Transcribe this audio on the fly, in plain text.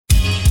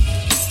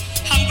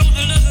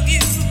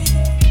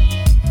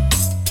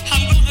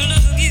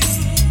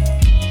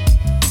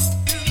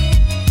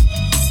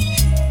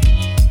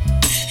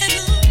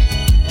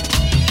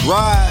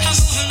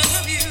Rise.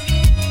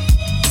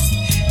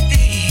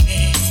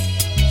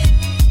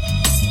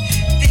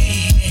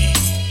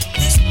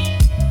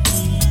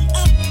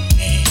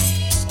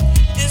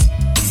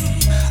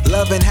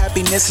 Love and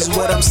happiness is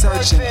what I'm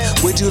searching.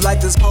 Would you like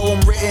this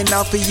poem written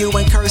out for you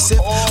in cursive?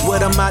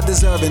 What am I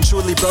deserving?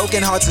 Truly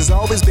broken hearts has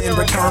always been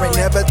recurring.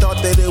 Never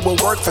thought that it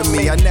would work for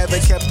me. I never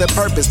kept the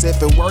purpose.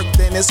 If it worked,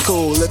 then it's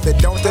cool. If it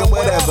don't, then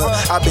whatever.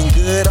 I've been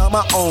good on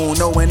my own,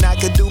 knowing I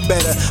could do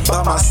better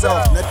by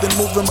myself. Nothing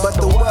moving but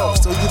the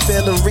wealth. So you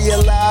fail to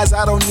realize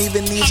I don't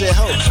even need your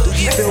help. Do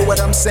you feel what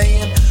I'm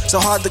saying? So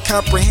hard to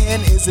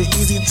comprehend. Is it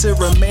easy to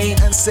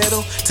remain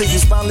unsettled till you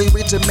finally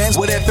reach amends?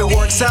 What if it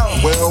works out?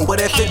 Well, what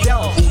if it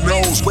don't? Who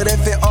knows? What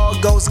if it all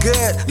goes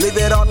good? Leave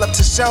it all up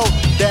to show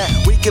that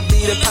we could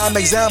be the prime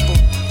example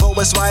for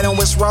what's right and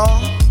what's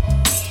wrong.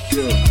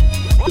 Yeah,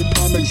 the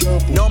prime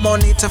example. No more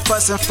need to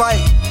fuss and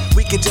fight.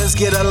 We could just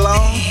get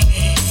along.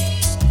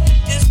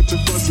 To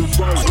fuss and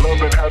fight.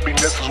 Love and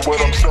happiness is what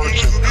I'm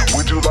searching.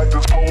 Would you like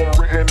this poem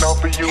written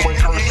out for you in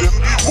cursive?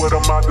 What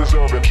am I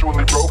deserving?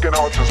 Truly broken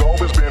hearts has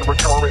always been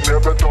recurring.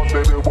 Never thought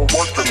that it would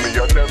work for me.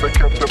 I never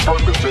kept the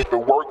purpose. If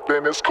it worked,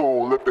 then it's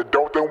cool. If it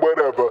don't, then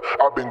whatever.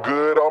 I've been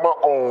good on my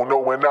own,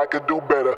 knowing I could do better